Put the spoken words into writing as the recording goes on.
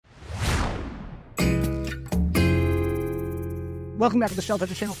Welcome back to the Shell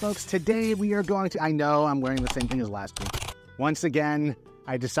Toucher channel, folks. Today we are going to, I know I'm wearing the same thing as last week. Once again,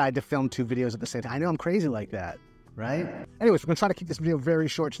 I decided to film 2 videos at the same time. I know I'm crazy like that, right? Anyways, we're going to try to keep this video very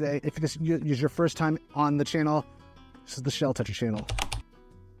short today. If this is your first time on the channel, this is the Shell Toucher channel.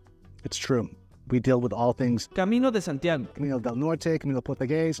 It's true. We deal with all things Camino de Santiago, Camino del Norte, Camino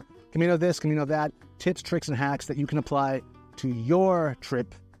Portuguese, Camino this, Camino that, tips, tricks, and hacks that you can apply to your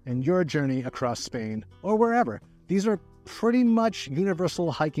trip and your journey across Spain or wherever. These are pretty much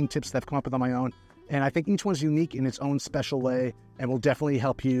universal hiking tips that I've come up with on my own, and I think each one's unique in its own special way and will definitely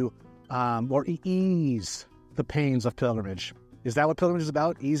help you or ease the pains of pilgrimage. Is that what pilgrimage is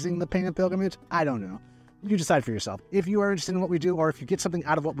about? Easing the pain of pilgrimage? I don't know. You decide for yourself. If you are interested in what we do, or if you get something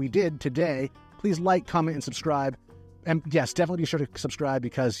out of what we did today, please like, comment, and subscribe. And yes, definitely be sure to subscribe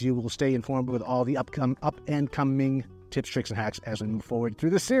because you will stay informed with all the up and coming tips, tricks, and hacks as we move forward through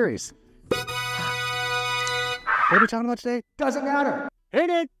this series. What are we talking about today? Doesn't matter. Hit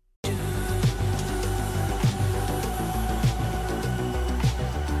it!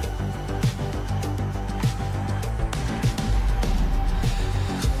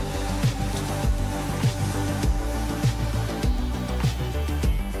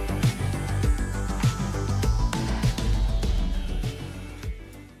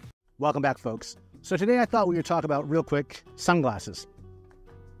 Welcome back, folks. So today I thought we would talk about, real quick, sunglasses.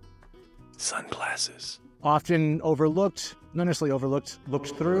 Sunglasses. Often overlooked, not necessarily overlooked, looked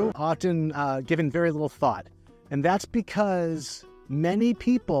through, often given very little thought. And that's because many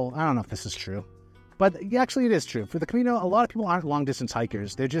people, I don't know if this is true, but actually it is true. For the Camino, a lot of people aren't long-distance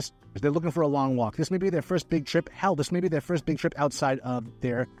hikers. They're looking for a long walk. This may be their first big trip. Hell, this may be their first big trip outside of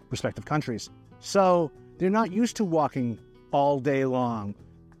their respective countries. So they're not used to walking all day long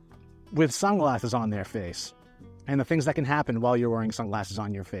with sunglasses on their face and the things that can happen while you're wearing sunglasses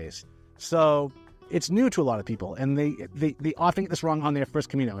on your face. So it's new to a lot of people, and they often get this wrong on their first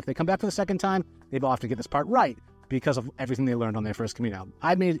Camino. If they come back for the second time, they often get this part right because of everything they learned on their first Camino.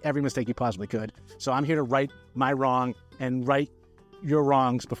 I made every mistake you possibly could, so I'm here to right my wrong and right your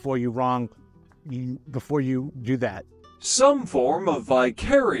wrongs before you do that. Some form of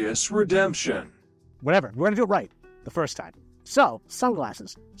vicarious redemption. Whatever, we're gonna do it right the first time. So,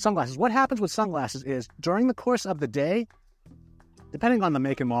 sunglasses. Sunglasses. What happens with sunglasses is during the course of the day, depending on the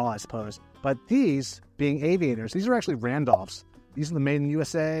make and model, I suppose, but these, being aviators, these are actually Randolphs. These are the made in the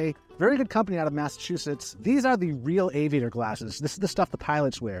USA. Very good company out of Massachusetts. These are the real aviator glasses. This is the stuff the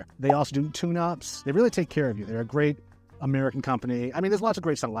pilots wear. They also do tune-ups. They really take care of you. They're a great American company. I mean, there's lots of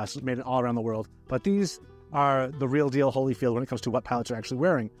great sunglasses made all around the world, but these are the real deal Holyfield when it comes to what pilots are actually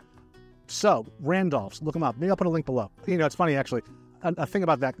wearing. So, Randolphs, look them up. Maybe I'll put a link below. You know, it's funny, actually. A thing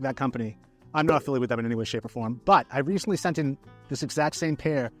about that company, I'm not affiliated with them in any way, shape, or form, but I recently sent in this exact same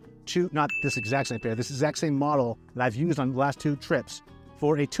pair to, not this exact same pair, this exact same model that I've used on the last 2 trips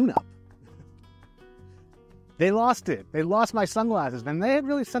for a tune-up. They lost it. They lost my sunglasses, and they had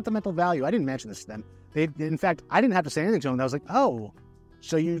really sentimental value. I didn't mention this to them. In fact, I didn't have to say anything to them. I was like, oh,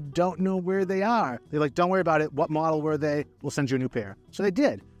 so you don't know where they are. They're like, don't worry about it. What model were they? We'll send you a new pair. So they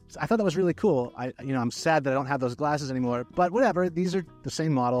did. So I thought that was really cool. I'm sad that I don't have those glasses anymore, but whatever. These are the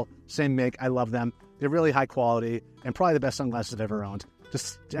same model, same make. I love them. They're really high quality and probably the best sunglasses I've ever owned.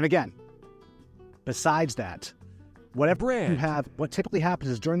 And again, besides that, whatever you have, what typically happens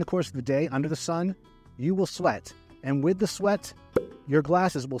is during the course of the day under the sun, you will sweat. And with the sweat, your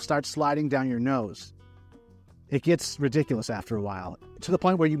glasses will start sliding down your nose. It gets ridiculous after a while, to the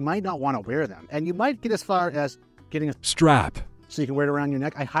point where you might not want to wear them. And you might get as far as getting a strap so you can wear it around your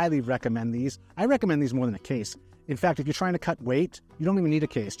neck. I highly recommend these. I recommend these more than a case. In fact, if you're trying to cut weight, you don't even need a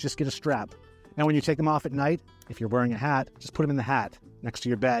case. Just get a strap. And when you take them off at night, if you're wearing a hat, just put them in the hat next to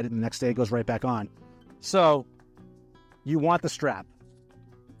your bed, and the next day it goes right back on. So you want the strap.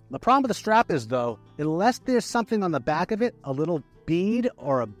 The problem with the strap is, though, unless there's something on the back of it, a little bead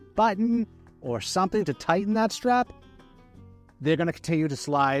or a button or something to tighten that strap, they're going to continue to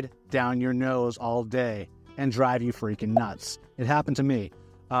slide down your nose all day and drive you freaking nuts. It happened to me.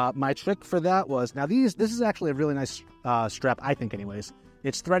 My trick for that was, now this is actually a really nice strap, I think anyways.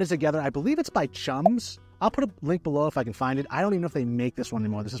 It's threaded together. I believe it's by Chums. I'll put a link below if I can find it. I don't even know if they make this one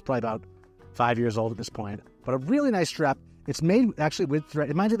anymore. This is probably about 5 years old at this point. But a really nice strap. It's made actually with thread.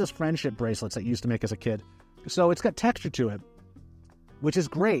 It reminds me of those friendship bracelets that you used to make as a kid. So it's got texture to it, which is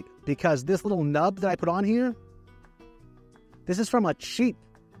great because this little nub that I put on here, this is from a cheap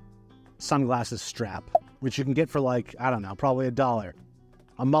sunglasses strap, which you can get for like, I don't know, probably $1.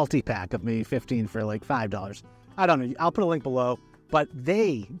 A multi-pack of maybe 15 for like $5. I don't know. I'll put a link below. But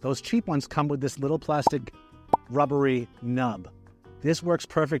those cheap ones come with this little plastic rubbery nub. This works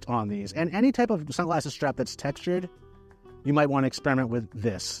perfect on these. And any type of sunglasses strap that's textured you might want to experiment with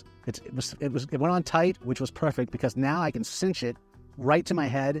this. It went on tight, which was perfect because now I can cinch it right to my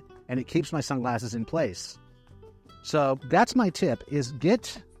head and it keeps my sunglasses in place. So that's my tip, is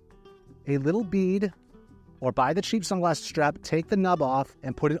get a little bead or buy the cheap sunglass strap, take the nub off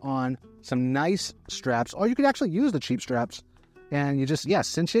and put it on some nice straps, or you could actually use the cheap straps and you just,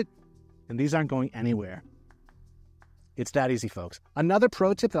 cinch it, and these aren't going anywhere. It's that easy, folks. Another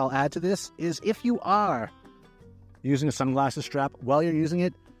pro tip that I'll add to this is if you are using a sunglasses strap while you're using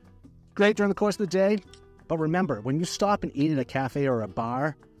it, great during the course of the day, but remember, when you stop and eat at a cafe or a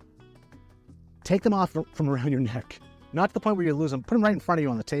bar, take them off from around your neck. Not to the point where you lose them. Put them right in front of you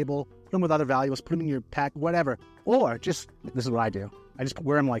on the table. Put them with other valuables. Put them in your pack, whatever. Or this is what I do. I just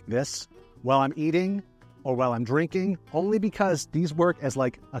wear them like this while I'm eating or while I'm drinking, only because these work as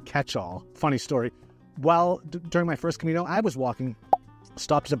like a catch-all. Funny story. During my first Camino, I was walking,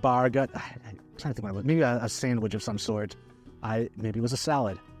 stopped at a bar, I'm trying to think what it was. Maybe a sandwich of some sort. Maybe it was a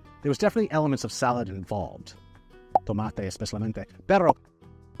salad. There was definitely elements of salad involved. Tomate, especialmente.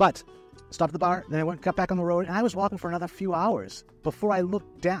 But stopped at the bar, then I got back on the road, and I was walking for another few hours before I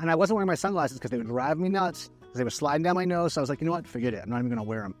looked down. And I wasn't wearing my sunglasses because they would drive me nuts, because they were sliding down my nose. So I was like, you know what? Forget it. I'm not even going to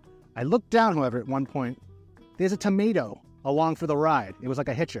wear them. I looked down, however, at one point. There's a tomato along for the ride. It was like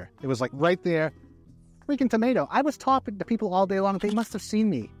a hitcher. It was like right there. Freaking tomato. I was talking to people all day long. They must have seen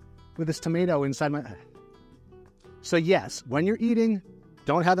me with this tomato inside my... So yes, when you're eating,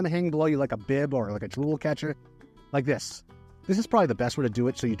 don't have them hang below you like a bib or like a drool catcher. Like this. This is probably the best way to do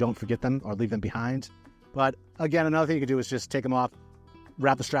it so you don't forget them or leave them behind. But again, another thing you can do is just take them off,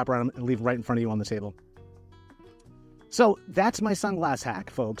 wrap the strap around them, and leave it right in front of you on the table. So that's my sunglass hack,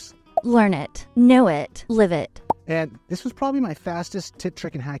 folks. Learn it, know it, live it. And this was probably my fastest tip,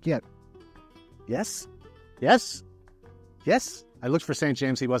 trick, and hack yet. Yes? Yes? Yes? I looked for St.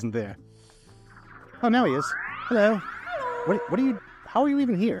 James. He wasn't there. Oh, now he is. Hello. What are you... How are you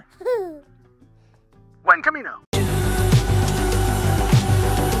even here? Buen Camino.